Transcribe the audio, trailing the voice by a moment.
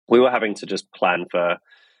we were having to just plan for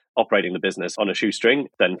operating the business on a shoestring,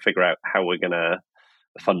 then figure out how we're going to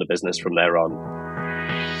fund the business from there on.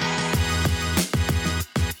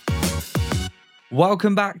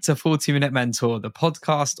 Welcome back to 40-Minute Mentor, the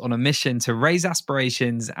podcast on a mission to raise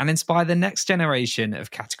aspirations and inspire the next generation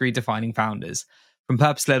of category-defining founders. From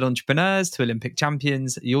purpose-led entrepreneurs to Olympic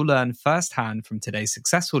champions, you'll learn firsthand from today's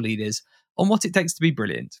successful leaders on what it takes to be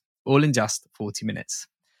brilliant, all in just 40 minutes.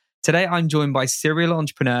 Today, I'm joined by serial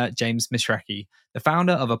entrepreneur James Mishreki, the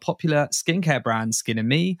founder of a popular skincare brand,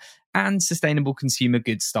 Skin+Me, and sustainable consumer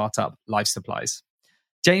goods startup, Life Supplies.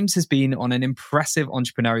 James has been on an impressive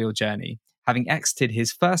entrepreneurial journey, having exited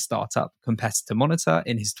his first startup, Competitor Monitor,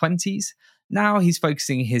 in his 20s. Now he's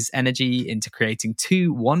focusing his energy into creating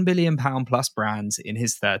two £1 billion plus brands in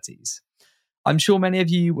his 30s. I'm sure many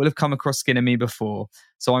of you will have come across Skin+Me before,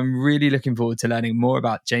 so I'm really looking forward to learning more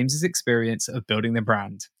about James's experience of building the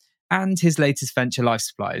brand and his latest venture, Life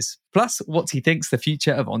Supplies, plus what he thinks the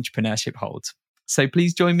future of entrepreneurship holds. So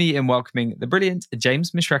please join me in welcoming the brilliant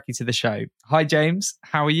James Mishreki to the show. Hi, James.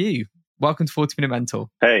 How are you? Welcome to 40-Minute Mentor.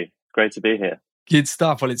 Hey, great to be here. Good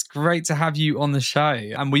stuff. Well, it's great to have you on the show.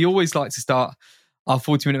 And we always like to start our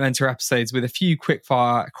 40-Minute Mentor episodes with a few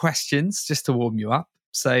quick-fire questions just to warm you up.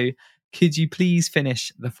 So could you please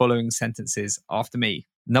finish the following sentences after me?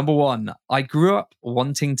 Number 1, I grew up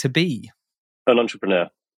wanting to be An entrepreneur.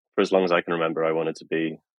 For as long as I can remember, I wanted to be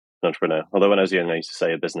an entrepreneur. Although when I was young, I used to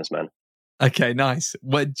say a businessman. Okay, nice.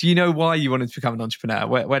 Do you know why you wanted to become an entrepreneur?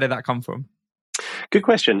 Where did that come from? Good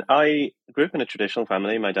question. I grew up in a traditional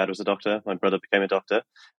family. My dad was a doctor. My brother became a doctor.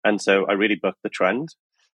 And so I really bucked the trend.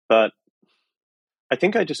 But I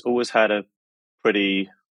think I just always had a pretty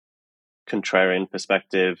contrarian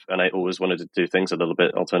perspective, and I always wanted to do things a little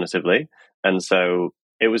bit alternatively. And so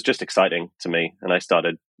it was just exciting to me. And I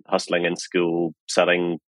started hustling in school,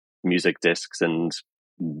 selling music discs and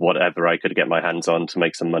whatever I could get my hands on to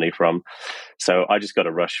make some money from. So I just got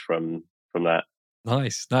a rush from that.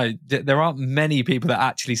 Nice. No, there aren't many people that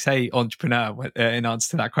actually say entrepreneur in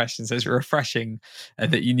answer to that question. So it's refreshing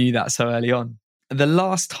that you knew that so early on. The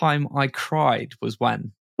last time I cried was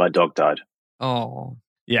when? My dog died. Oh,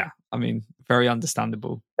 yeah. I mean, very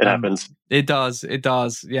understandable. It happens. It does.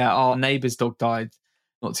 Yeah. Our neighbour's dog died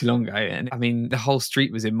not too long ago. And I mean, the whole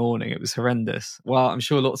street was in mourning. It was horrendous. Well, I'm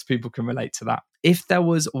sure lots of people can relate to that. If there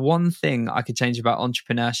was one thing I could change about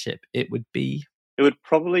entrepreneurship, it would be... It would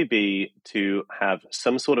probably be to have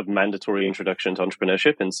some sort of mandatory introduction to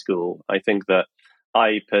entrepreneurship in school. I think that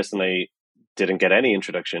I personally didn't get any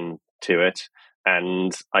introduction to it.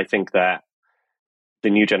 And I think that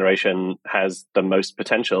the new generation has the most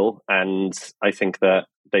potential. And I think that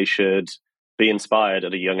they should be inspired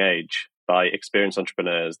at a young age by experienced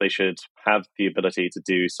entrepreneurs. They should have the ability to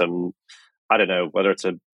do some, I don't know, whether it's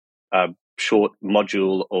a short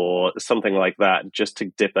module or something like that, just to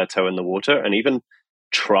dip their toe in the water and even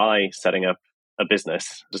try setting up a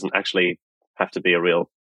business. It doesn't actually have to be a real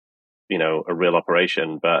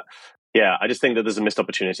operation. But yeah, I just think that there's a missed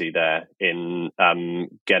opportunity there in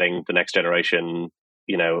getting the next generation,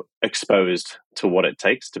 exposed to what it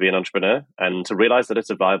takes to be an entrepreneur and to realize that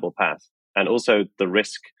it's a viable path. And also the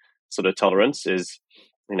risk sort of tolerance is,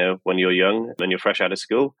 when you're young and you're fresh out of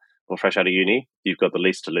school or fresh out of uni, you've got the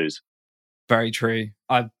least to lose. Very true.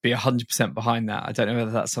 I'd be 100% behind that. I don't know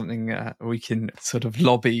whether that's something we can sort of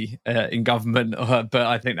lobby in government, but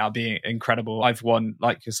I think that'd be incredible. I've one,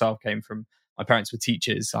 like yourself, my parents were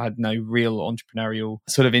teachers. I had no real entrepreneurial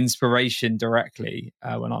sort of inspiration directly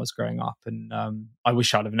when I was growing up. And I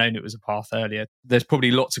wish I'd have known it was a path earlier. There's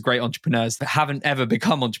probably lots of great entrepreneurs that haven't ever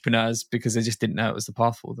become entrepreneurs because they just didn't know it was the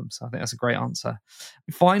path for them. So I think that's a great answer.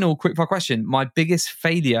 Final quickfire question. My biggest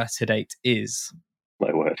failure to date is...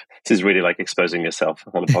 My word. This is really like exposing yourself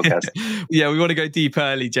on a podcast. Yeah, we want to go deep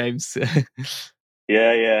early, James.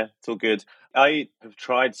 Yeah, it's all good. I have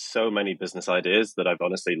tried so many business ideas that I've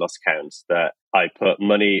honestly lost count, that I put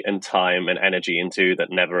money and time and energy into that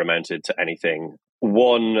never amounted to anything.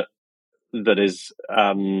 One that is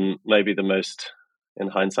maybe the most, in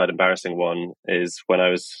hindsight, embarrassing one is when I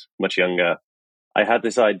was much younger. I had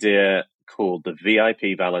this idea called the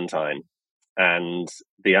VIP Valentine. And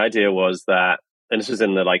the idea was that, and this was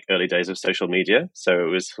in the early days of social media, so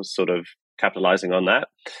it was sort of capitalizing on that.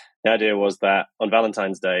 The idea was that on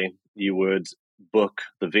Valentine's Day, you would book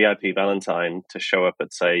the VIP Valentine to show up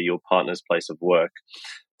at, say, your partner's place of work,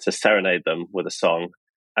 to serenade them with a song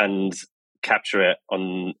and capture it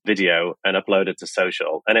on video and upload it to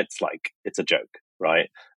social. And it's a joke, right?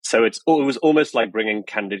 So it was almost like bringing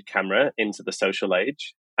candid camera into the social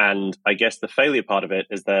age. And I guess the failure part of it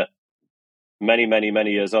is that many, many,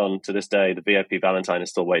 many years on to this day, the VIP Valentine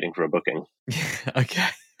is still waiting for a booking. Okay.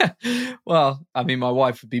 Well, I mean, my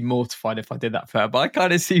wife would be mortified if I did that for her, but I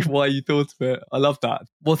kind of see why you thought of it. I love that.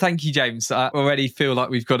 Well, thank you, James. I already feel like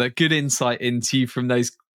we've got a good insight into you from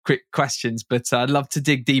those quick questions, but I'd love to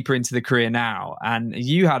dig deeper into the career now. And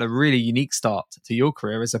you had a really unique start to your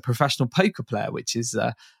career as a professional poker player, which is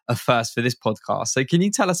a first for this podcast. So can you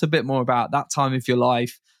tell us a bit more about that time of your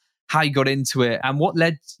life, how you got into it, and what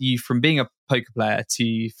led you from being a poker player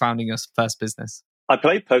to founding your first business? I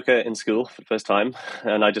played poker in school for the first time,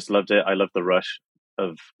 and I just loved it. I love the rush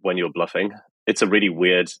of when you're bluffing. It's a really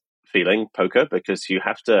weird feeling, poker, because you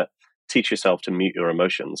have to teach yourself to mute your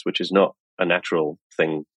emotions, which is not a natural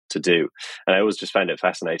thing to do. And I always just found it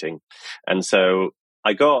fascinating. And so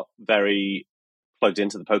I got very plugged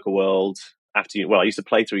into the poker world after, I used to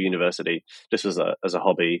play through university just as a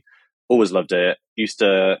hobby. Always loved it. Used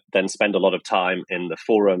to then spend a lot of time in the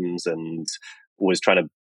forums and always trying to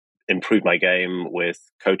improve my game with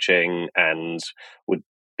coaching, and would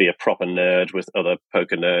be a proper nerd with other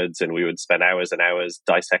poker nerds, and we would spend hours and hours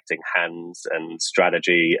dissecting hands and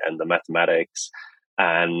strategy and the mathematics.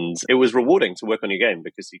 And it was rewarding to work on your game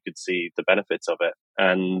because you could see the benefits of it.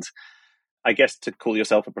 And I guess to call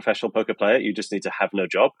yourself a professional poker player, you just need to have no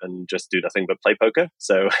job and just do nothing but play poker.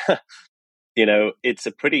 So it's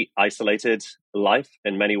a pretty isolated life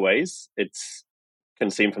in many ways. It's can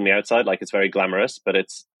seem from the outside like it's very glamorous, but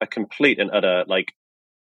it's a complete and utter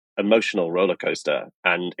emotional roller coaster,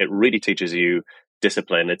 and it really teaches you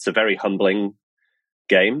discipline. It's a very humbling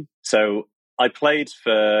game. So I played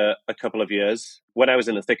for a couple of years. When I was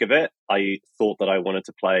in the thick of it, I thought that I wanted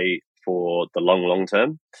to play for the long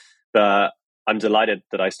term, but I'm delighted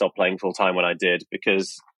that I stopped playing full time when I did,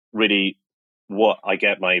 because really what I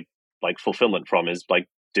get my fulfillment from is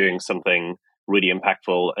doing something really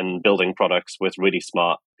impactful and building products with really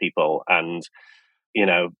smart people. And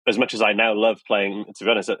as much as I now love playing, to be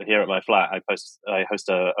honest, here at my flat, I host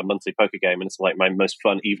a monthly poker game, and it's like my most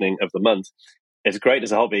fun evening of the month. It's great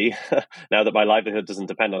as a hobby now that my livelihood doesn't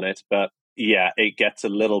depend on it. But yeah, it gets a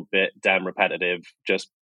little bit damn repetitive just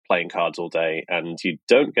playing cards all day, and you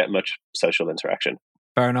don't get much social interaction.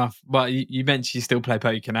 Fair enough. Well, you mentioned you still play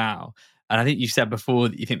poker now, and I think you said before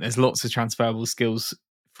that you think there's lots of transferable skills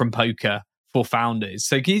from poker for founders.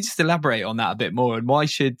 So can you just elaborate on that a bit more, and why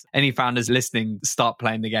should any founders listening start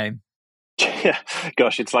playing the game? Yeah,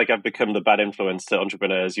 gosh, it's like I've become the bad influence to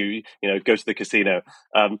entrepreneurs. You go to the casino.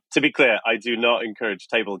 To be clear, I do not encourage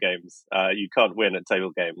table games. You can't win at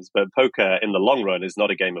table games, but poker in the long run is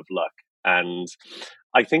not a game of luck. And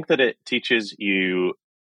I think that it teaches you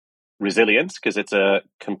resilience because it's a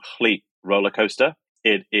complete roller coaster.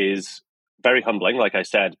 It is very humbling, like I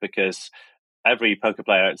said, because every poker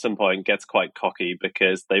player at some point gets quite cocky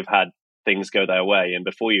because they've had things go their way. And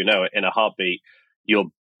before you know it, in a heartbeat, you're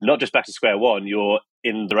not just back to square one, you're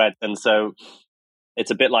in the red. And so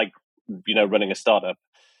it's a bit like, running a startup.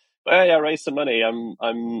 Hey, I raised some money. I'm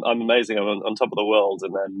amazing. I'm on top of the world.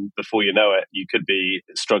 And then before you know it, you could be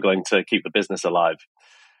struggling to keep the business alive.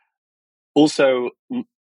 Also,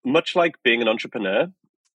 much like being an entrepreneur,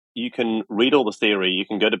 you can read all the theory, you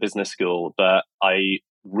can go to business school, but I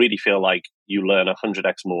really feel like you learn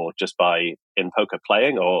 100x more just by in poker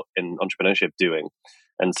playing or in entrepreneurship doing.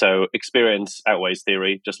 And so experience outweighs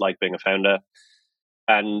theory, just like being a founder.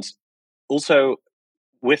 And also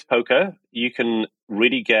with poker, you can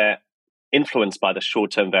really get influenced by the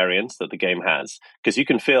short-term variance that the game has, because you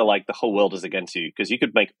can feel like the whole world is against you, because you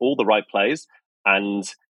could make all the right plays and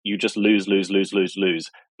you just lose.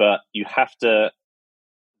 But you have to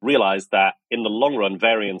realize that in the long run,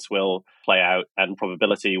 variance will play out and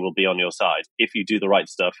probability will be on your side if you do the right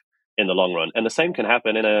stuff in the long run. And the same can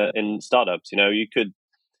happen in startups. You could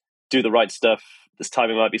do the right stuff. This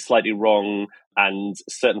timing might be slightly wrong and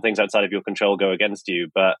certain things outside of your control go against you.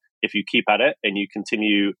 But if you keep at it and you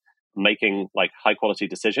continue making high quality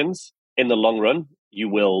decisions, in the long run, you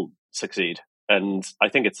will succeed. And I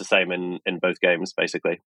think it's the same in both games,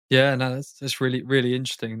 basically. Yeah, no, that's really, really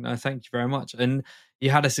interesting. No, thank you very much. And you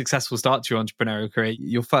had a successful start to your entrepreneurial career.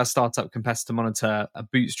 Your first startup, Competitor Monitor, a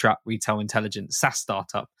bootstrap retail intelligence SaaS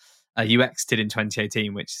startup, you exited in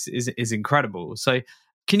 2018, which is incredible. So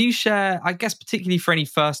can you share, I guess, particularly for any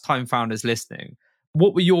first-time founders listening,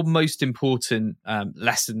 what were your most important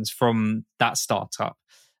lessons from that startup?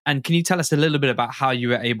 And can you tell us a little bit about how you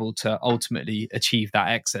were able to ultimately achieve that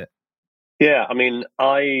exit? Yeah, I mean,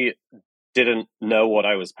 I didn't know what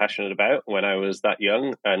I was passionate about when I was that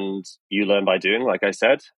young, and you learn by doing, like I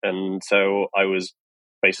said. And so I was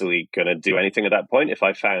basically going to do anything at that point if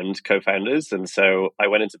I found co-founders. And so I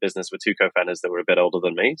went into business with two co-founders that were a bit older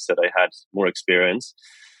than me, so they had more experience.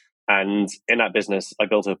 And in that business, I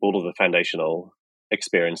built up all of the foundational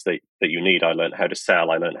experience that you need. I learned how to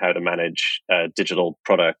sell. I learned how to manage digital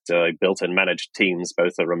product. I built and managed teams,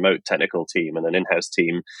 both a remote technical team and an in-house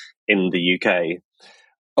team in the UK.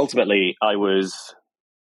 Ultimately, I was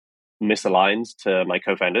misaligned to my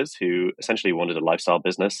co-founders who essentially wanted a lifestyle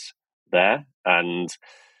business there. And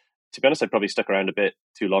to be honest, I probably stuck around a bit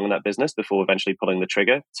too long in that business before eventually pulling the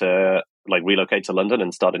trigger to like relocate to London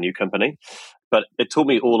and start a new company. But it taught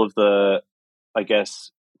me all of the, I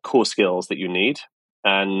guess, core skills that you need.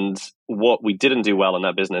 And what we didn't do well in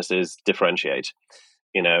that business is differentiate.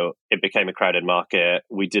 It became a crowded market.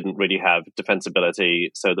 We didn't really have defensibility.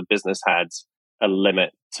 So the business had a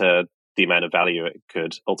limit to the amount of value it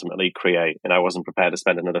could ultimately create. And I wasn't prepared to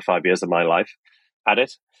spend another 5 years of my life at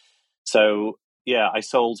it. So yeah, I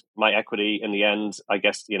sold my equity in the end. I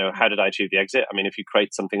guess, how did I achieve the exit? I mean, if you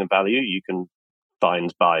create something of value, you can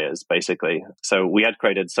find buyers, basically. So we had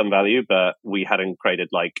created some value, but we hadn't created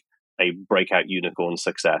like a breakout unicorn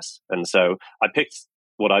success. And so I picked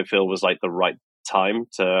what I feel was like the right time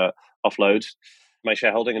to offload my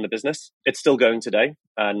shareholding in the business. It's still going today.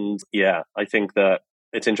 And yeah, I think that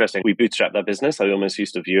it's interesting. We bootstrapped that business. I almost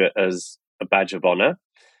used to view it as a badge of honor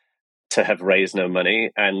to have raised no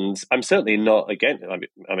money. And I'm certainly not against it.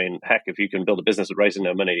 I mean, heck, if you can build a business with raising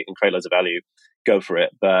no money and create loads of value, go for it.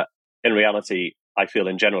 But in reality, I feel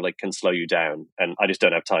in general it can slow you down, and I just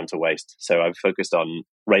don't have time to waste. So I've focused on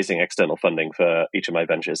raising external funding for each of my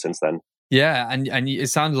ventures since then. Yeah, and it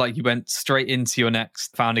sounded like you went straight into your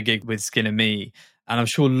next founder gig with Skin+Me. And I'm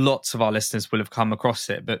sure lots of our listeners will have come across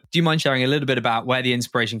it. But do you mind sharing a little bit about where the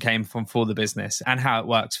inspiration came from for the business and how it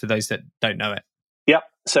works for those that don't know it? Yeah.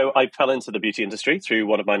 So I fell into the beauty industry through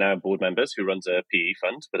one of my now board members who runs a PE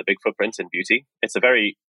fund with a big footprint in beauty. It's a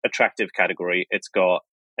very attractive category. It's got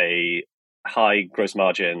a high gross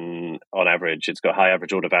margin on average. It's got high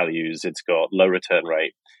average order values. It's got low return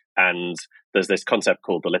rate. And there's this concept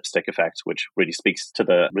called the lipstick effect, which really speaks to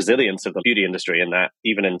the resilience of the beauty industry, in that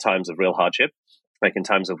even in times of real hardship, like in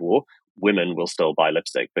times of war, women will still buy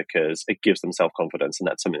lipstick because it gives them self-confidence, and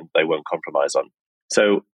that's something they won't compromise on.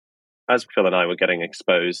 So as Phil and I were getting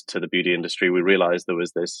exposed to the beauty industry, we realized there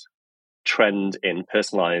was this trend in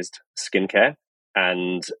personalized skincare.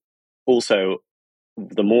 And also,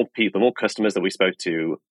 the more customers that we spoke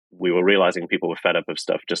to, we were realizing people were fed up of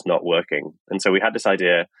stuff just not working. And so we had this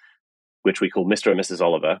idea, which we call Mr. and Mrs.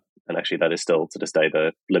 Oliver. And actually, that is still to this day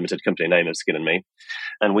the limited company name of Skin+Me.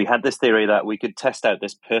 And we had this theory that we could test out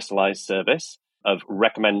this personalized service of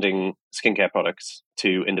recommending skincare products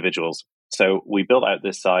to individuals. So we built out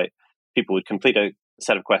this site. People would complete a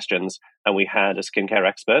set of questions, and we had a skincare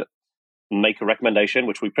expert make a recommendation,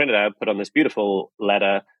 which we printed out, put on this beautiful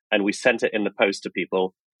letter, and we sent it in the post to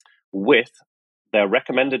people with their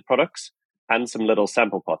recommended products and some little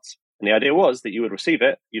sample pots. And the idea was that you would receive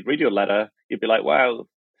it, you'd read your letter, you'd be like, wow,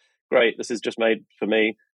 great, this is just made for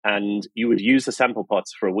me. And you would use the sample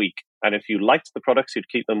pots for a week. And if you liked the products, you'd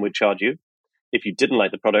keep them, we'd charge you. If you didn't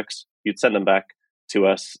like the products, you'd send them back to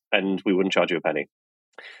us and we wouldn't charge you a penny.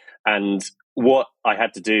 And what I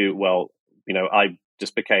had to do, I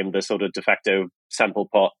just became the sort of de facto sample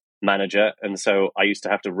pot manager. And so I used to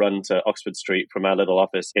have to run to Oxford Street from our little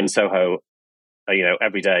office in Soho,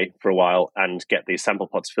 every day for a while and get these sample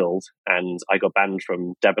pots filled. And I got banned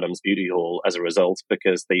from Debenhams Beauty Hall as a result,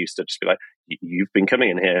 because they used to just be like, you've been coming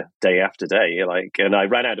in here day after day. And I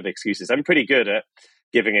ran out of excuses. I'm pretty good at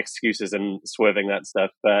giving excuses and swerving that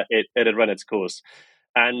stuff, but it had run its course.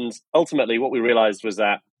 And ultimately what we realized was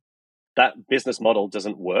that business model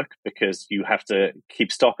doesn't work, because you have to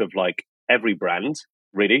keep stock of like every brand,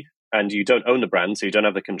 really, and you don't own the brand, so you don't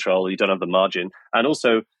have the control, you don't have the margin. And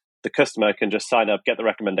also the customer can just sign up, get the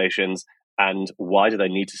recommendations, and why do they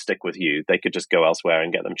need to stick with you? They could just go elsewhere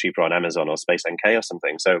and get them cheaper on Amazon or Space NK or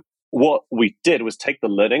something. So what we did was take the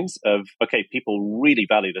learnings of, okay, people really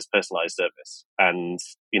value this personalized service, and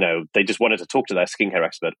they just wanted to talk to their skincare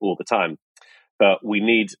expert all the time, but we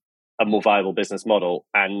need a more viable business model.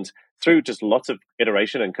 And through just lots of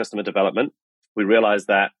iteration and customer development, we realized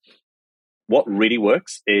that what really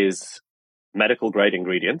works is medical grade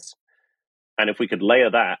ingredients. And if we could layer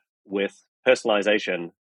that with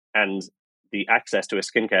personalization and the access to a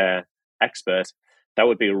skincare expert, that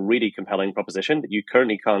would be a really compelling proposition that you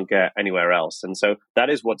currently can't get anywhere else. And so that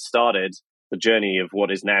is what started the journey of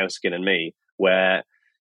what is now Skin+Me, where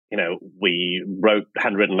we wrote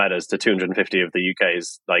handwritten letters to 250 of the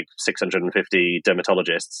UK's 650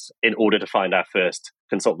 dermatologists in order to find our first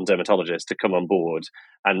consultant dermatologist to come on board.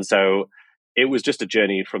 And so it was just a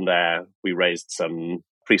journey from there. We raised some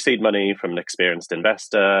pre-seed money from an experienced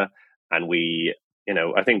investor. And we,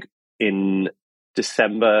 I think in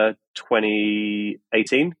December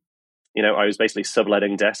 2018, I was basically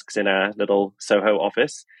subletting desks in our little Soho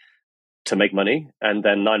office to make money. And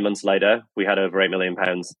then 9 months later, we had over £8 million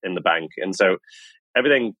in the bank. And so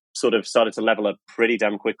everything sort of started to level up pretty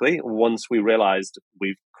damn quickly once we realized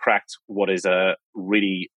we've cracked what is a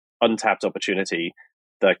really untapped opportunity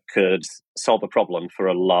that could solve a problem for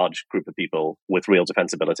a large group of people with real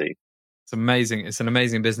defensibility. It's amazing. It's an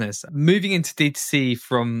amazing business. Moving into D2C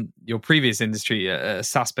from your previous industry, a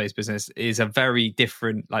SaaS-based business, is a very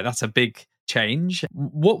different, that's a big change.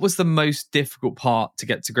 What was the most difficult part to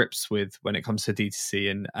get to grips with when it comes to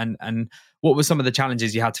D2C, and what were some of the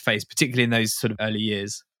challenges you had to face, particularly in those sort of early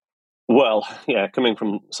years? Well, yeah, coming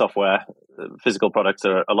from software, physical products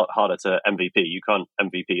are a lot harder to MVP. You can't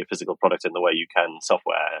MVP a physical product in the way you can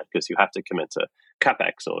software because you have to commit to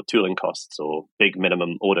CapEx or tooling costs or big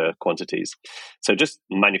minimum order quantities. So just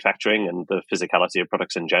manufacturing and the physicality of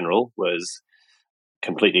products in general was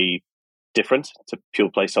completely different to pure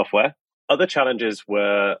play software. Other challenges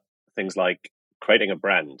were things like creating a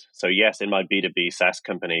brand. So yes, in my B2B SaaS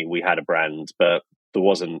company, we had a brand, but there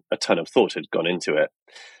wasn't a ton of thought had gone into it.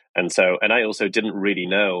 And I also didn't really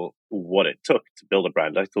know what it took to build a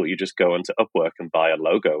brand. I thought you just go onto Upwork and buy a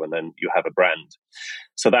logo and then you have a brand.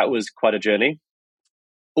 So that was quite a journey.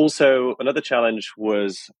 Also, another challenge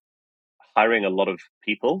was hiring a lot of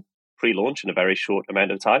people pre-launch in a very short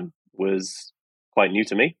amount of time was quite new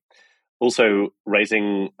to me. Also,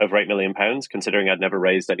 raising over £8 million, considering I'd never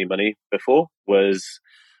raised any money before, was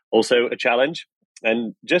also a challenge.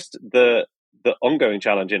 And just the ongoing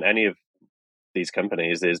challenge in any of these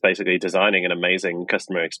companies is basically designing an amazing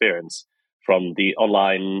customer experience, from the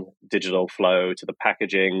online digital flow to the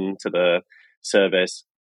packaging to the service.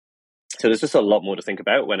 So there's just a lot more to think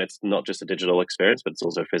about when it's not just a digital experience, but it's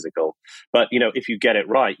also physical. But, if you get it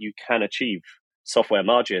right, you can achieve software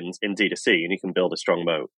margins in D2C and you can build a strong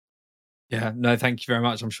moat. Yeah, no, thank you very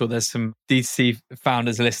much. I'm sure there's some D2C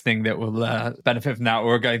founders listening that will benefit from that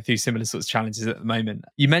or are going through similar sorts of challenges at the moment.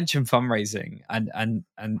 You mentioned fundraising and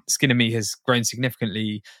Skin+Me has grown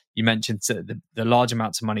significantly. You mentioned the large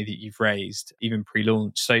amounts of money that you've raised, even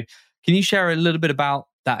pre-launch. So can you share a little bit about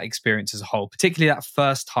that experience as a whole, particularly that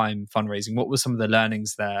first time fundraising? What were some of the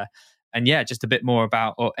learnings there? And yeah, just a bit more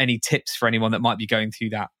about, or any tips for anyone that might be going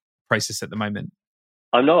through that process at the moment.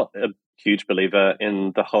 I'm not a huge believer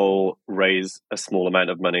in the whole raise a small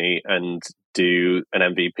amount of money and do an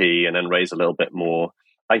MVP and then raise a little bit more.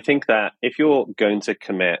 I think that if you're going to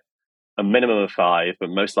commit a minimum of 5, but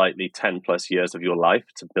most likely 10 plus years of your life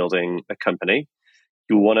to building a company,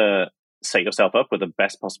 you want to set yourself up with the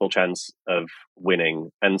best possible chance of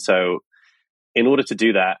winning. And so in order to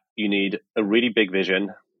do that, you need a really big vision,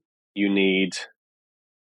 you need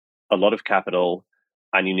a lot of capital,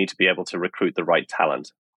 and you need to be able to recruit the right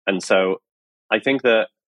talent. And so I think that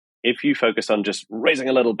if you focus on just raising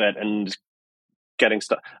a little bit and getting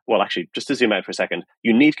stuff, well, actually, just to zoom out for a second,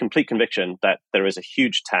 you need complete conviction that there is a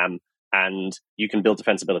huge TAM and you can build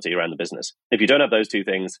defensibility around the business. If you don't have those two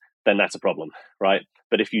things, then that's a problem, right?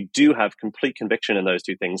 But if you do have complete conviction in those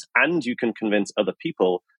two things and you can convince other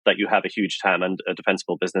people that you have a huge TAM and a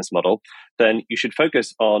defensible business model, then you should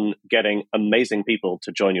focus on getting amazing people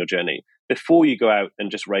to join your journey before you go out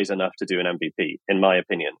and just raise enough to do an MVP, in my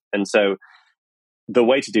opinion. And so the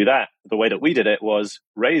way to do that, the way that we did it, was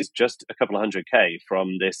raise just a couple of $100K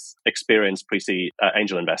from this experienced pre-seed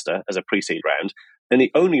angel investor as a pre-seed round. And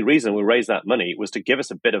the only reason we raised that money was to give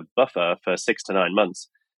us a bit of buffer for 6 to 9 months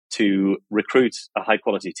to recruit a high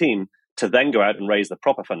quality team to then go out and raise the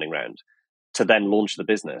proper funding round to then launch the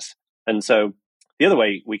business. And so the other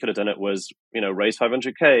way we could have done it was, raise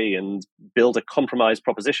 500K and build a compromise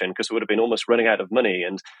proposition, because we would have been almost running out of money,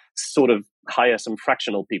 and sort of hire some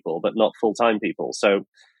fractional people, but not full-time people. So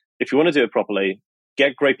if you want to do it properly,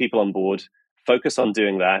 get great people on board, focus on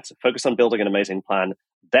doing that, focus on building an amazing plan,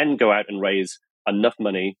 then go out and raise enough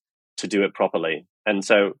money to do it properly. And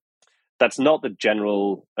so that's not the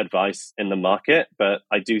general advice in the market, but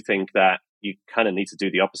I do think that you kind of need to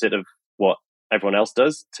do the opposite of what everyone else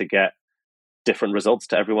does to get different results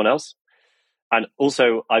to everyone else. And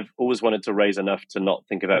also, I've always wanted to raise enough to not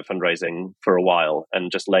think about fundraising for a while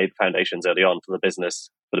and just lay the foundations early on for the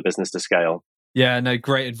business to scale. Yeah, no,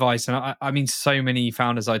 great advice. And I mean, so many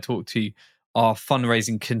founders I talk to are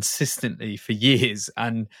fundraising consistently for years.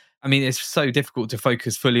 And I mean, it's so difficult to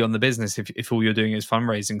focus fully on the business if all you're doing is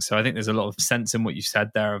fundraising. So I think there's a lot of sense in what you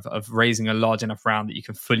said there of raising a large enough round that you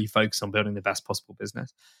can fully focus on building the best possible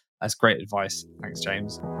business. That's great advice. Thanks,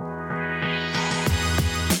 James.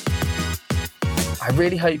 I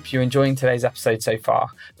really hope you're enjoying today's episode so far.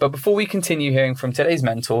 But before we continue hearing from today's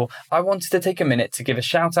mentor, I wanted to take a minute to give a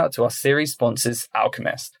shout out to our series sponsors,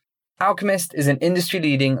 Alchemist. Alchemist is an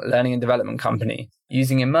industry-leading learning and development company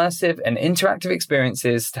using immersive and interactive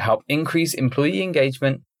experiences to help increase employee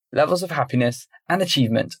engagement, levels of happiness, and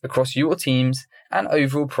achievement across your teams and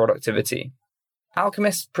overall productivity.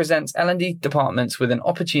 Alchemist presents L&D departments with an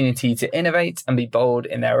opportunity to innovate and be bold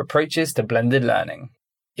in their approaches to blended learning.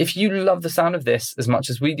 If you love the sound of this as much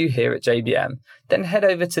as we do here at JBM, then head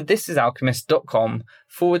over to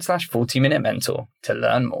thisisalchemist.com/40-minute mentor to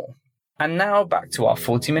learn more. And now back to our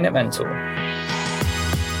 40-minute mentor.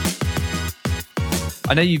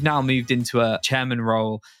 I know you've now moved into a chairman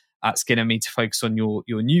role at Skin+Me to focus on your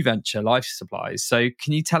new venture, Life Supplies. So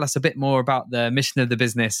can you tell us a bit more about the mission of the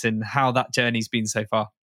business and how that journey's been so far?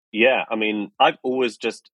 Yeah, I mean, I've always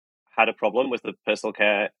just had a problem with the personal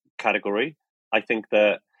care category. I think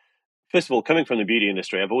that, first of all, coming from the beauty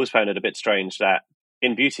industry, I've always found it a bit strange that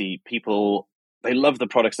in beauty, people, they love the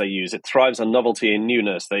products they use. It thrives on novelty and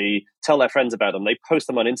newness. They tell their friends about them. They post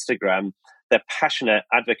them on Instagram. They're passionate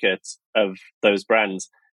advocates of those brands.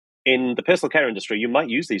 In the personal care industry, you might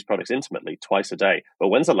use these products intimately twice a day. But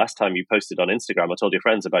when's the last time you posted on Instagram or told your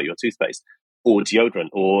friends about your toothpaste or deodorant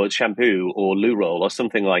or shampoo or loo roll or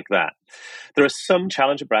something like that? There are some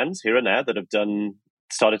challenger brands here and there that have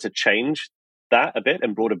started to change that a bit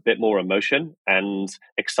and brought a bit more emotion and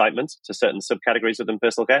excitement to certain subcategories within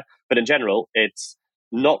personal care. But in general, it's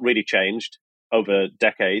not really changed over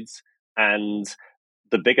decades. And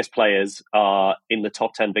the biggest players are in the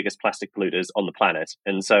top 10 biggest plastic polluters on the planet.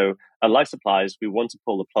 And so at Life Supplies, we want to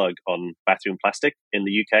pull the plug on bathroom plastic in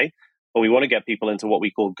the UK, but we want to get people into what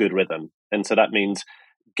we call good rhythm. And so that means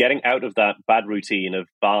getting out of that bad routine of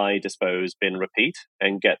buy, dispose, bin, repeat,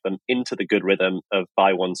 and get them into the good rhythm of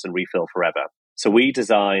buy once and refill forever. So we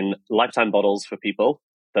design lifetime bottles for people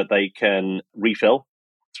that they can refill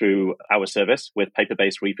through our service with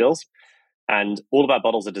paper-based refills. And all of our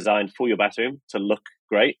bottles are designed for your bathroom to look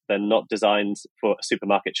great. They're not designed for a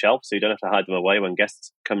supermarket shelf, so you don't have to hide them away when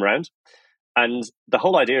guests come around. And the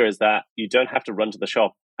whole idea is that you don't have to run to the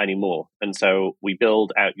shop anymore. And so we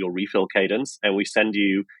build out your refill cadence and we send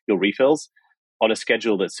you your refills on a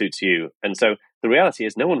schedule that suits you. And so the reality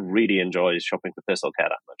is no one really enjoys shopping for personal care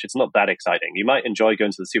that much. It's not that exciting. You might enjoy going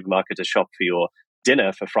to the supermarket to shop for your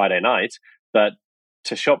dinner for Friday night, but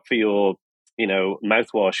to shop for your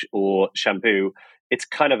mouthwash or shampoo, it's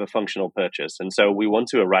kind of a functional purchase. And so we want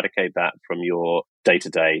to eradicate that from your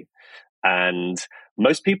day-to-day. And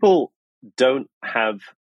most people don't have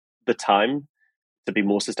the time to be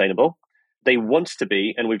more sustainable. They want to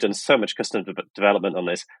be, and we've done so much custom development on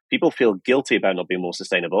this. People feel guilty about not being more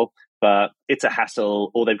sustainable, but it's a hassle,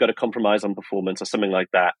 or they've got to compromise on performance or something like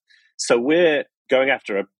that. So we're going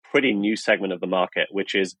after a pretty new segment of the market,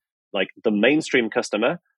 which is like the mainstream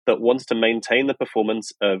customer that wants to maintain the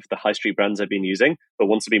performance of the high street brands they've been using, but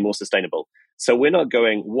wants to be more sustainable. So we're not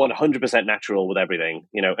going 100% natural with everything,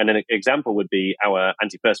 and an example would be our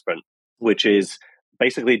antiperspirant, which is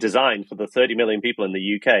basically designed for the 30 million people in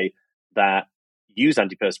the UK that use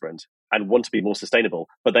antiperspirant and want to be more sustainable,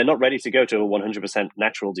 but they're not ready to go to a 100%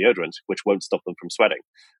 natural deodorant, which won't stop them from sweating.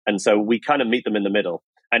 And so we kind of meet them in the middle.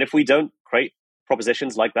 And if we don't create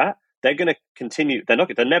propositions like that, they're going to continue. They're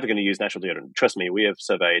never going to use natural deodorant. Trust me, we have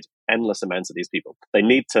surveyed endless amounts of these people. They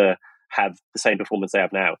need to have the same performance they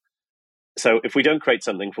have now. So if we don't create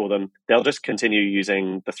something for them, they'll just continue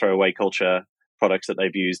using the throwaway culture products that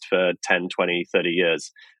they've used for 10, 20, 30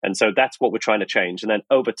 years. And so that's what we're trying to change. And then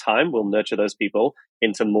over time, we'll nurture those people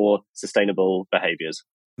into more sustainable behaviors.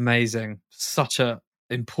 Amazing. Such a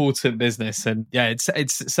important business. And yeah, it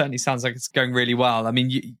certainly sounds like it's going really well. I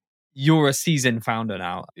mean, you're a seasoned founder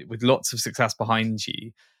now with lots of success behind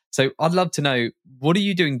you. So I'd love to know, what are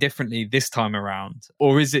you doing differently this time around?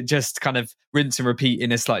 Or is it just kind of rinse and repeat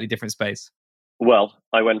in a slightly different space? Well,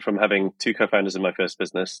 I went from having two co-founders in my first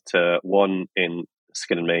business to one in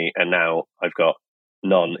Skin+Me, and now I've got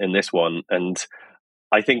none in this one. And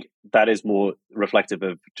I think that is more reflective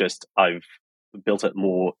of just I've built up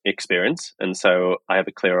more experience. And so I have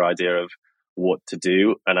a clearer idea of what to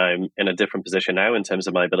do. And I'm in a different position now in terms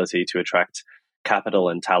of my ability to attract capital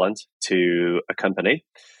and talent to a company.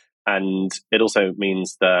 And it also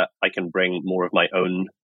means that I can bring more of my own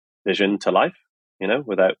vision to life,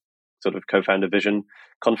 without sort of co-founder vision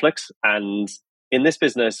conflicts. And in this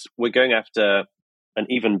business, we're going after an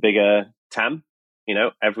even bigger TAM.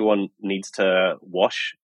 Everyone needs to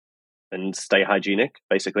wash and stay hygienic,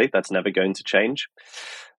 basically. That's never going to change.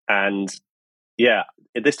 And yeah,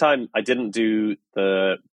 at this time, I didn't do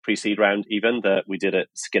the pre-seed round even that we did at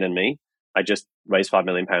Skin+Me. I just raised £5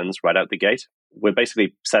 million right out the gate. We're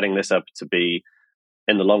basically setting this up to be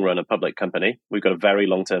in the long run, a public company. We've got a very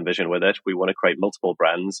long-term vision with it. We want to create multiple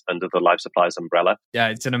brands under the Life Supplies umbrella. Yeah,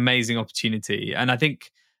 it's an amazing opportunity. And I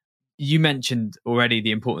think you mentioned already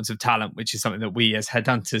the importance of talent, which is something that we as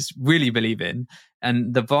headhunters really believe in.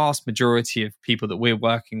 And the vast majority of people that we're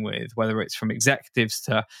working with, whether it's from executives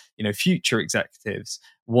to, future executives,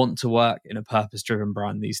 want to work in a purpose-driven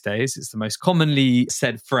brand these days. It's the most commonly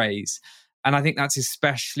said phrase. And I think that's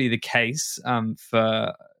especially the case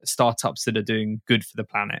for startups that are doing good for the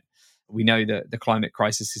planet. We know that the climate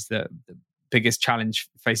crisis is the biggest challenge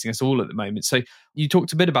facing us all at the moment. So you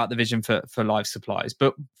talked a bit about the vision for Life Supplies,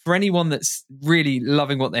 but for anyone that's really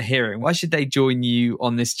loving what they're hearing, why should they join you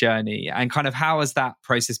on this journey? And kind of how has that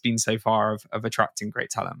process been so far of attracting great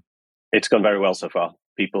talent? It's gone very well so far.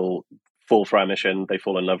 People fall for our mission, they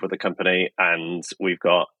fall in love with the company, and we've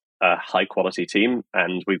got a high quality team,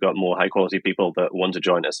 and we've got more high quality people that want to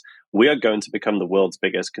join us. We are going to become the world's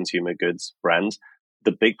biggest consumer goods brand.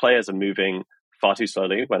 The big players are moving far too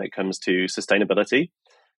slowly when it comes to sustainability.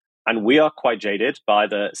 And we are quite jaded by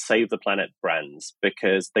the Save the Planet brands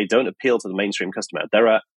because they don't appeal to the mainstream customer. There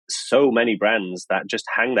are so many brands that just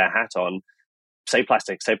hang their hat on save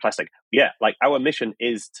plastic, save plastic. Yeah, like our mission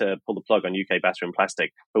is to pull the plug on UK bathroom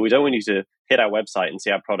plastic, but we don't want you to hit our website and see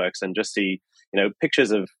our products and just see,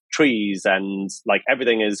 pictures of trees and like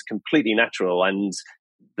everything is completely natural. And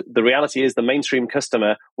the reality is the mainstream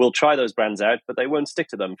customer will try those brands out, but they won't stick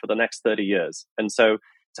to them for the next 30 years. And so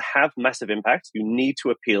to have massive impact, you need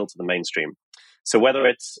to appeal to the mainstream. So whether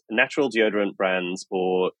it's natural deodorant brands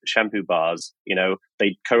or shampoo bars,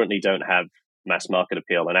 they currently don't have mass market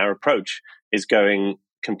appeal. And our approach is going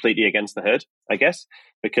completely against the herd, I guess,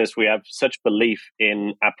 because we have such belief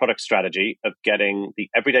in our product strategy of getting the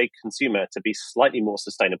everyday consumer to be slightly more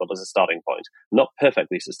sustainable as a starting point, not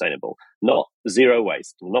perfectly sustainable, not zero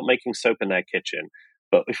waste, not making soap in their kitchen.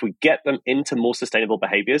 But if we get them into more sustainable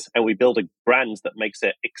behaviors and we build a brand that makes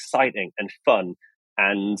it exciting and fun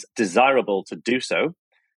and desirable to do so,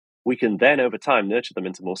 we can then over time nurture them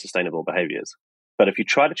into more sustainable behaviors. But if you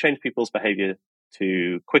try to change people's behavior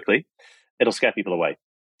too quickly, it'll scare people away.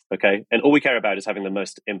 Okay. And all we care about is having the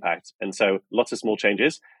most impact. And so lots of small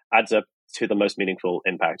changes adds up to the most meaningful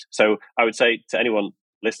impact. So I would say to anyone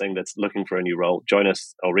listening that's looking for a new role, join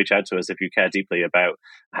us or reach out to us if you care deeply about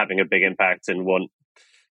having a big impact and want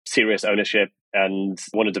serious ownership and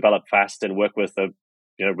want to develop fast and work with a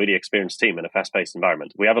really experienced team in a fast-paced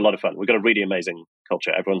environment. We have a lot of fun. We've got a really amazing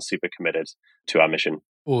culture. Everyone's super committed to our mission.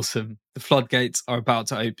 Awesome. The floodgates are about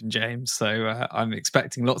to open, James. So I'm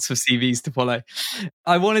expecting lots of CVs to follow.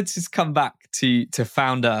 I wanted to just come back to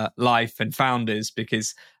founder life and founders,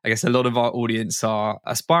 because I guess a lot of our audience are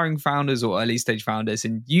aspiring founders or early stage founders.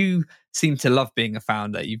 And you seem to love being a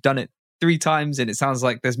founder. You've done it 3 times, and it sounds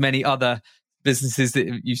like there's many other businesses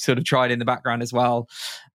that you've sort of tried in the background as well.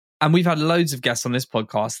 And we've had loads of guests on this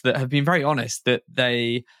podcast that have been very honest that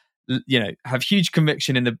they, have huge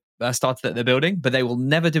conviction in the startup that they're building, but they will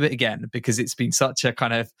never do it again because it's been such a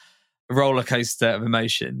kind of roller coaster of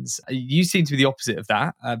emotions. You seem to be the opposite of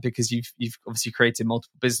that because you've obviously created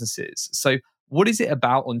multiple businesses. So what is it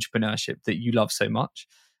about entrepreneurship that you love so much?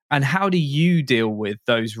 And how do you deal with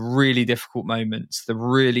those really difficult moments, the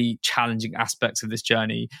really challenging aspects of this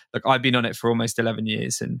journey? Like, I've been on it for almost 11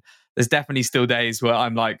 years, and there's definitely still days where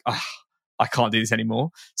I'm like, I can't do this anymore.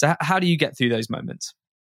 So how do you get through those moments?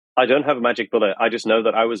 I don't have a magic bullet. I just know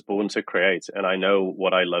that I was born to create, and I know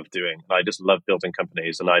what I love doing. I just love building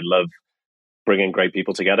companies, and I love bringing great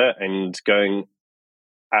people together and going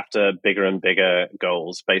after bigger and bigger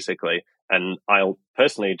goals, basically. And I'll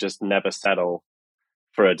personally just never settle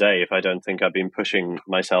for a day if I don't think I've been pushing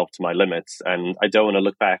myself to my limits. And I don't want to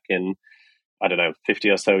look back in, 50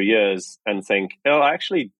 or so years and think, I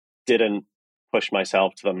actually didn't push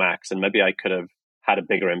myself to the max. And maybe I could have had a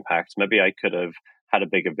bigger impact. Maybe I could have had a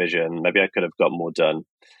bigger vision. Maybe I could have got more done.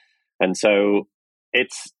 And so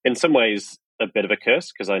it's in some ways a bit of a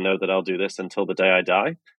curse because I know that I'll do this until the day I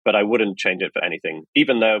die, but I wouldn't change it for anything,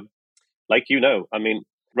 even though, like,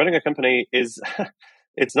 running a company is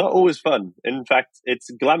it's not always fun. In fact,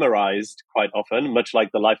 it's glamorized quite often, much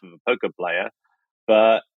like the life of a poker player.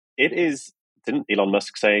 But it is, didn't Elon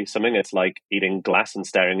Musk say something? It's like eating glass and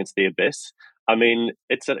staring into the abyss. I mean,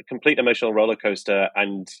 it's a complete emotional roller coaster,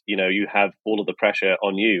 and, you have all of the pressure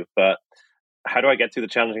on you. But how do I get through the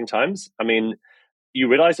challenging times? I mean, you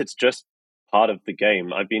realize it's just part of the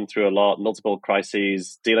game. I've been through a lot, multiple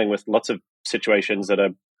crises, dealing with lots of situations that are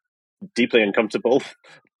deeply uncomfortable.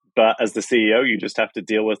 But as the CEO, you just have to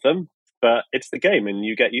deal with them. But it's the game, and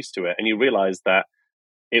you get used to it, and you realize that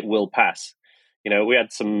it will pass. We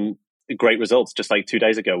had some great results. Just like 2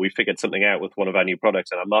 days ago, we figured something out with one of our new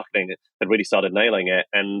products, and our marketing had really started nailing it.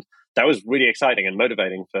 And that was really exciting and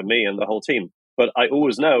motivating for me and the whole team. But I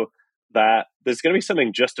always know that there's going to be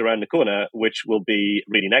something just around the corner which will be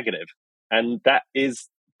really negative. And that is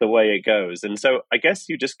the way it goes. And so I guess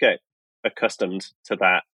you just get accustomed to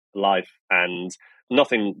that life, and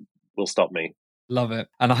nothing will stop me. Love it.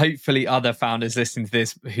 And hopefully other founders listening to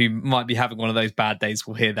this who might be having one of those bad days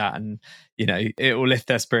will hear that, and, it will lift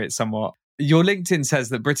their spirits somewhat. Your LinkedIn says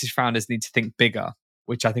that British founders need to think bigger,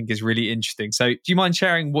 which I think is really interesting. So do you mind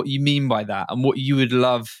sharing what you mean by that and what you would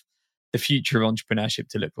love the future of entrepreneurship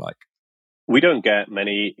to look like? We don't get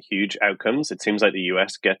many huge outcomes. It seems like the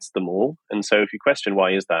US gets them all. And so if you question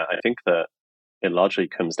why is that, I think that it largely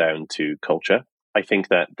comes down to culture. I think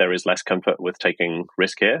that there is less comfort with taking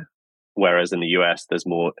risk here, whereas in the US, there's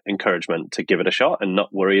more encouragement to give it a shot and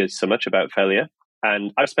not worry so much about failure.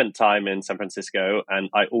 And I've spent time in San Francisco, and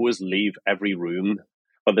I always leave every room,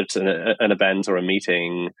 whether it's an event or a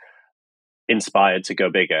meeting, inspired to go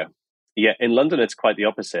bigger. Yeah, in London, it's quite the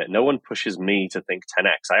opposite. No one pushes me to think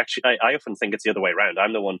 10x. I often think it's the other way around.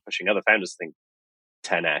 I'm the one pushing other founders to think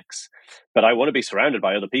 10x. But I want to be surrounded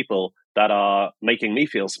by other people that are making me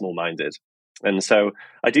feel small-minded. And so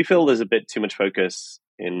I do feel there's a bit too much focus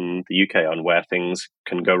in the UK on where things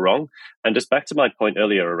can go wrong. And just back to my point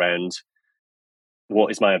earlier around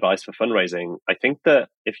what is my advice for fundraising, I think that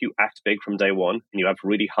if you act big from day one and you have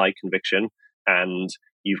really high conviction and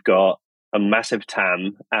you've got a massive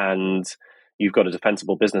TAM and you've got a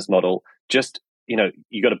defensible business model,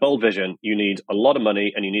 you got a bold vision, you need a lot of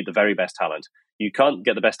money, and you need the very best talent. You can't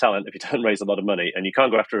get the best talent if you don't raise a lot of money, and you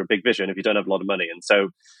can't go after a big vision if you don't have a lot of money. And so,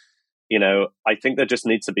 I think there just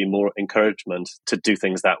needs to be more encouragement to do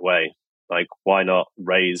things that way. Like, why not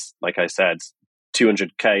raise, like I said,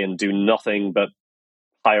 200K and do nothing but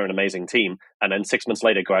hire an amazing team, and then 6 months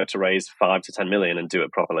later go out to raise 5 to 10 million and do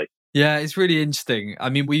it properly. Yeah, it's really interesting. I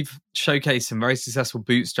mean, we've showcased some very successful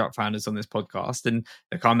bootstrap founders on this podcast, and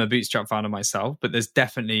look, I'm a bootstrap founder myself, but there's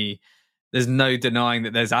no denying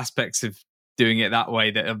that there's aspects of doing it that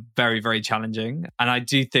way that are very, very challenging. And I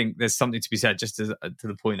do think there's something to be said, just to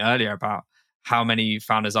the point earlier, about how many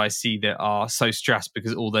founders I see that are so stressed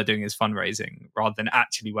because all they're doing is fundraising rather than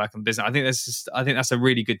actually working on business. I think that's a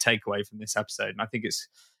really good takeaway from this episode, and I think it's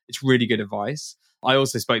really good advice. I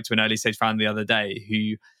also spoke to an early stage founder the other day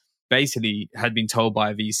who basically had been told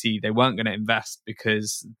by a VC they weren't going to invest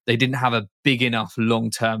because they didn't have a big enough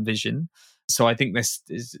long-term vision. So I think this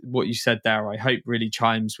is what you said there, I hope really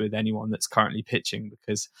chimes with anyone that's currently pitching,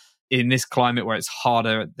 because in this climate where it's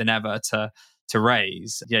harder than ever to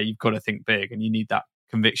raise, you've got to think big, and you need that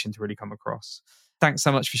conviction to really come across. Thanks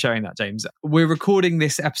so much for sharing that, James. We're recording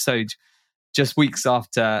this episode just weeks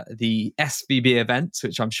after the SVB event,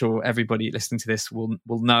 which I'm sure everybody listening to this will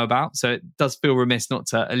know about. So it does feel remiss not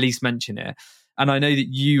to at least mention it. And I know that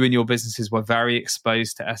you and your businesses were very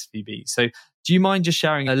exposed to SVB. So do you mind just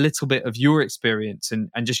sharing a little bit of your experience and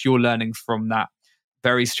just your learning from that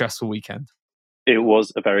very stressful weekend? It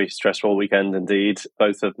was a very stressful weekend indeed.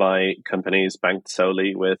 Both of my companies banked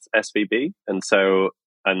solely with SVB.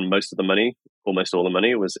 And most of the money, almost all the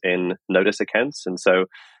money, was in notice accounts. And so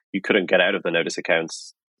you couldn't get out of the notice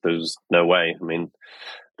accounts. There's no way. I mean,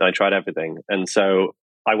 I tried everything. And so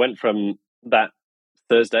I went from that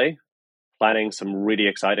Thursday planning some really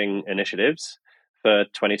exciting initiatives for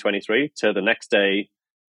 2023 to the next day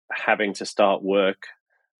having to start work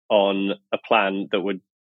on a plan that would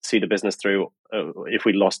see the business through if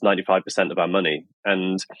we lost 95% of our money.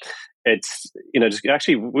 And it's,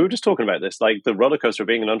 actually, we were just talking about this, like the roller coaster of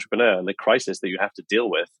being an entrepreneur and the crisis that you have to deal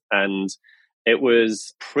with. And it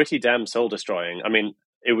was pretty damn soul destroying. I mean,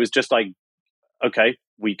 it was just like, okay,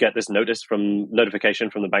 we get this notification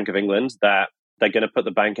from the Bank of England that they're going to put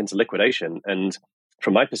the bank into liquidation. And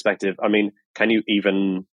from my perspective, I mean, can you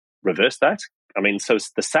even reverse that? I mean, so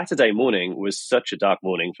the Saturday morning was such a dark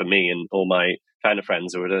morning for me and all my founder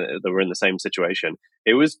friends that were in the same situation.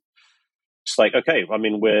 It was just like, okay, I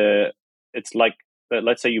mean, it's like,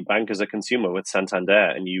 let's say you bank as a consumer with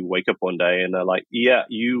Santander and you wake up one day and they're like, yeah,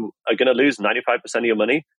 you are going to lose 95% of your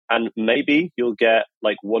money and maybe you'll get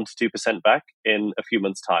like 1 to 2% back in a few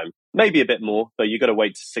months' time. Maybe a bit more, but you got to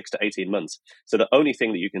wait 6 to 18 months. So the only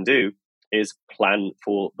thing that you can do is plan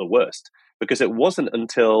for the worst, because it wasn't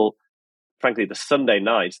until, frankly, the Sunday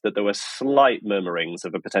night that there were slight murmurings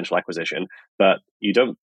of a potential acquisition, but you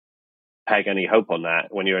don't peg any hope on that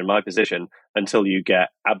when you're in my position until you get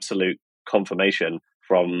absolute confirmation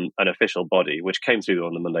from an official body, which came through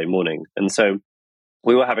on the Monday morning. And so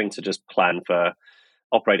we were having to just plan for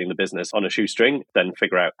operating the business on a shoestring, then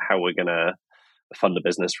figure out how we're going to fund the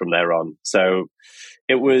business from there on. So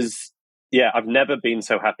it was Yeah, I've never been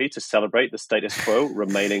so happy to celebrate the status quo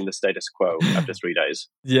remaining the status quo after 3 days.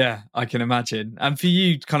 Yeah, I can imagine. And for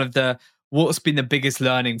you, kind of what's been the biggest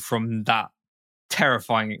learning from that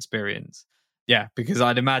terrifying experience? Yeah, because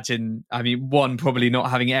I'd imagine, I mean, one, probably not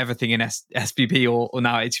having everything in SPP or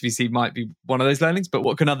now HBC might be one of those learnings, but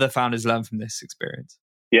what can other founders learn from this experience?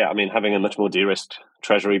 Yeah, I mean, having a much more de-risked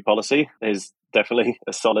treasury policy is definitely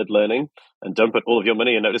a solid learning. And don't put all of your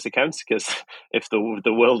money in notice accounts, because if the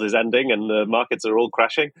world is ending and the markets are all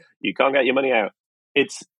crashing, you can't get your money out.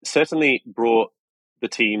 It's certainly brought the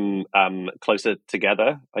team closer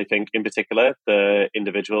together. I think, in particular, the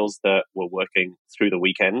individuals that were working through the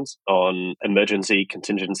weekend on emergency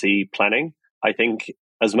contingency planning. I think,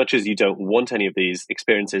 as much as you don't want any of these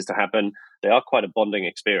experiences to happen, they are quite a bonding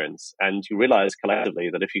experience. And you realize collectively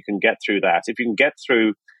that if you can get through that, if you can get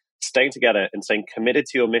through staying together and staying committed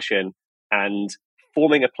to your mission and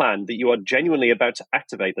forming a plan that you are genuinely about to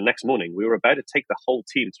activate the next morning, we were about to take the whole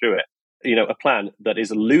team through it. You know, a plan that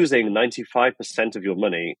is losing 95% of your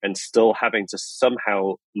money and still having to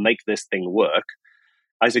somehow make this thing work.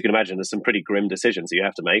 As you can imagine, there's some pretty grim decisions you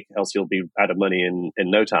have to make, else you'll be out of money in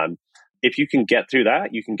no time. If you can get through that,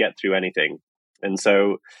 you can get through anything. And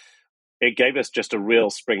so it gave us just a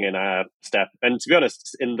real spring in our step. And to be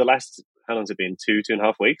honest, in the last, how long has it been?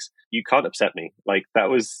 2.5 weeks? You can't upset me. Like,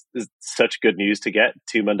 that was such good news to get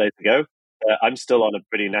 2 Mondays ago. I'm still on a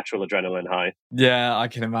pretty natural adrenaline high. Yeah, I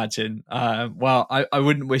can imagine. Well, I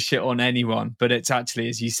wouldn't wish it on anyone, but it's actually,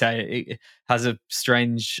 as you say, it has a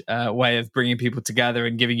strange way of bringing people together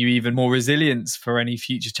and giving you even more resilience for any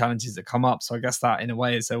future challenges that come up. So I guess that, in a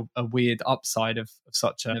way, is a weird upside of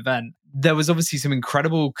such an event. There was obviously some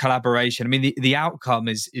incredible collaboration. I mean, the outcome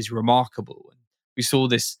is remarkable. We saw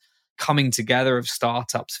this coming together of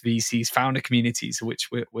startups, VCs, founder communities, which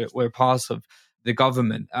we're part of, the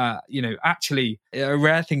government, actually a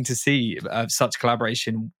rare thing to see such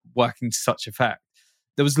collaboration working to such effect.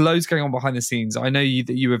 There was loads going on behind the scenes. I know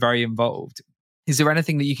that you were very involved. Is there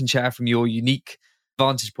anything that you can share from your unique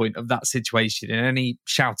vantage point of that situation, and any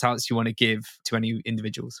shout outs you want to give to any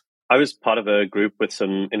individuals? I was part of a group with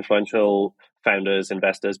some influential founders,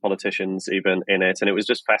 investors, politicians, even in it. And it was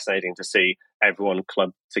just fascinating to see everyone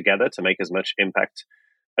club together to make as much impact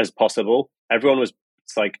as possible. Everyone was,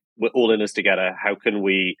 it's like, we're all in this together. How can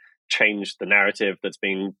we change the narrative that's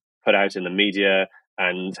being put out in the media?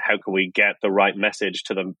 And how can we get the right message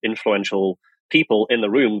to the influential people in the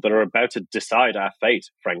room that are about to decide our fate,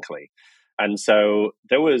 frankly? And so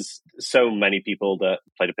there was so many people that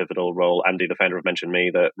played a pivotal role. Andy, the founder of Mention.Me,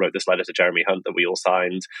 that wrote this letter to Jeremy Hunt that we all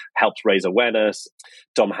signed, helped raise awareness.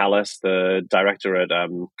 Dom Hallis, the director at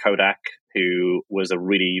Kodak, who was a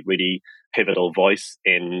really, really pivotal voice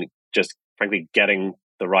in just, frankly, getting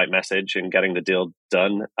the right message and getting the deal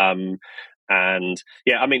done. And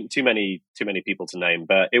yeah, I mean, too many people to name,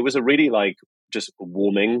 but it was a really just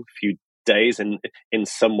warming few days in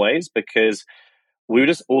some ways, because we were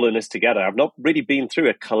just all in this together. I've not really been through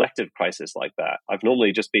a collective crisis like that. I've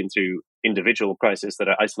normally just been through individual crises that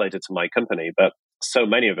are isolated to my company, but so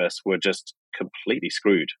many of us were just completely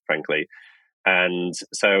screwed, frankly. And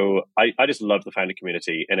so I just love the founder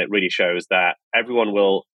community, and it really shows that everyone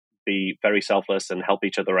will be very selfless and help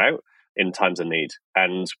each other out in times of need.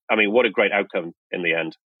 And I mean, what a great outcome in the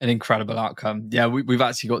end. An incredible outcome. Yeah, we've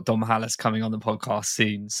actually got Dom Hallis coming on the podcast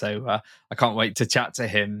soon, so I can't wait to chat to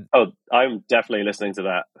him. Oh, I'm definitely listening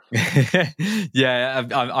to that. Yeah,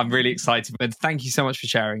 I'm really excited. But thank you so much for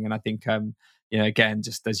sharing. And I think, again,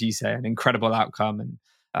 just as you say, an incredible outcome. And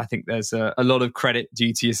I think there's a lot of credit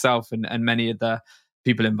due to yourself and many of the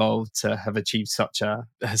people involved to have achieved such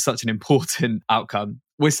an important outcome.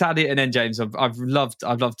 We're sadly at an end, James. I've loved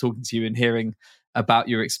talking to you and hearing about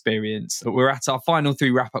your experience. We're at our final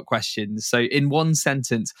 3 wrap-up questions. So in one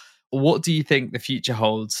sentence, what do you think the future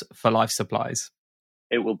holds for Life Supplies?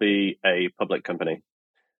 It will be a public company,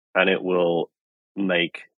 and it will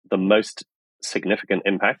make the most significant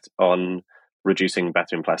impact on reducing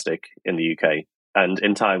bathroom plastic in the UK. And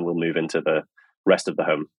in time, we'll move into the rest of the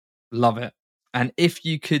home. Love it. And if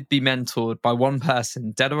you could be mentored by one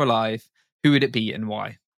person, dead or alive, who would it be and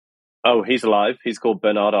why? Oh, he's alive. He's called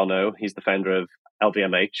Bernard Arnault. He's the founder of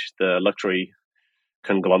LVMH, the luxury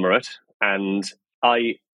conglomerate. And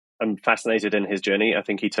I am fascinated in his journey. I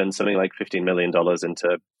think he turned something like $15 million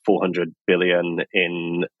into $400 billion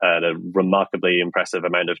in a remarkably impressive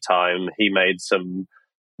amount of time. He made some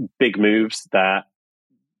big moves that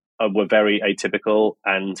were very atypical,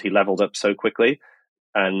 and he leveled up so quickly.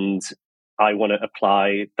 And I want to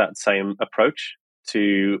apply that same approach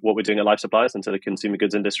to what we're doing at Life Supplies and to the consumer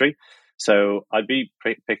goods industry. So I'd be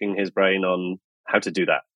picking his brain on how to do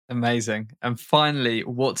that. Amazing. And finally,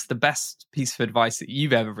 what's the best piece of advice that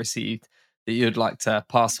you've ever received that you'd like to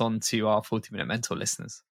pass on to our 40-Minute Mentor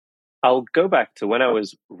listeners? I'll go back to when I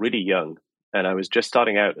was really young and I was just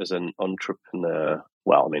starting out as an entrepreneur.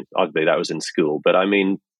 Well, I mean, arguably that was in school, but I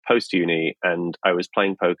mean, post-uni, and I was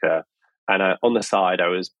playing poker. And on the side, I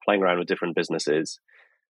was playing around with different businesses.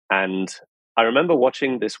 And I remember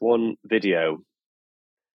watching this one video.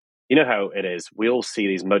 You know how it is. We all see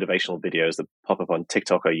these motivational videos that pop up on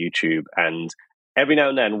TikTok or YouTube, and every now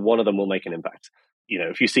and then one of them will make an impact.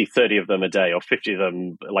 If you see 30 of them a day or 50 of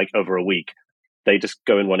them like over a week, they just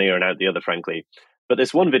go in one ear and out the other, frankly. But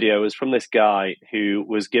this one video was from this guy who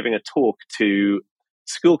was giving a talk to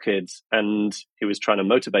school kids, and he was trying to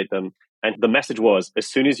motivate them. And the message was, as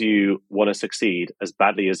soon as you want to succeed as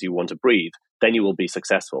badly as you want to breathe, then you will be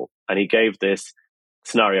successful. And he gave this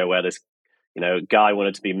scenario where this guy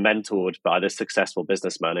wanted to be mentored by this successful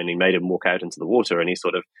businessman, and he made him walk out into the water, and he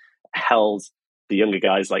sort of held the younger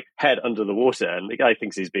guy's like head under the water, and the guy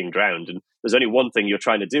thinks he's being drowned. And there's only one thing you're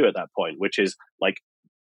trying to do at that point, which is like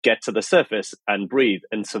get to the surface and breathe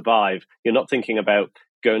and survive. You're not thinking about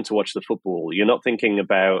going to watch the football. You're not thinking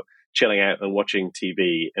about chilling out and watching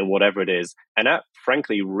TV and whatever it is. And that,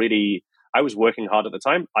 frankly, really, I was working hard at the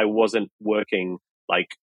time. I wasn't working like,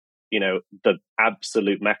 the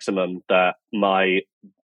absolute maximum that my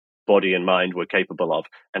body and mind were capable of.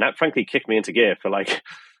 And that, frankly, kicked me into gear for like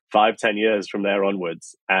 5-10 years from there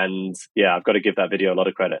onwards. And yeah, I've got to give that video a lot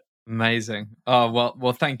of credit. Amazing. Oh,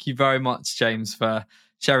 well, thank you very much, James, for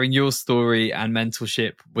sharing your story and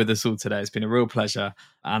mentorship with us all today. It's been a real pleasure.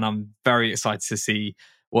 And I'm very excited to see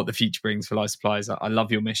what the future brings for Life Supplies. I love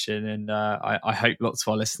your mission, and I hope lots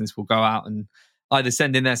of our listeners will go out and either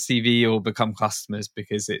send in their CV or become customers,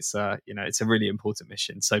 because it's it's a really important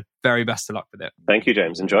mission. So very best of luck with it. Thank you,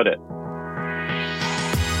 James. Enjoyed it.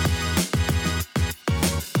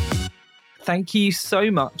 Thank you so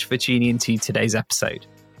much for tuning into today's episode.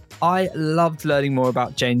 I loved learning more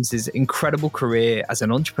about James's incredible career as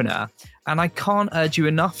an entrepreneur, and I can't urge you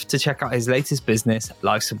enough to check out his latest business,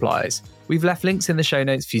 Life Supplies. We've left links in the show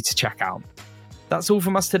notes for you to check out. That's all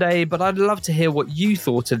from us today, but I'd love to hear what you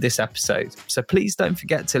thought of this episode. So please don't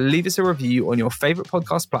forget to leave us a review on your favourite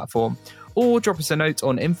podcast platform, or drop us a note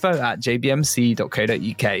on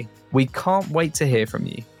info@jbmc.co.uk. We can't wait to hear from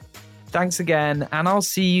you. Thanks again, and I'll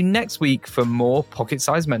see you next week for more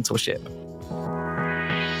pocket-sized mentorship.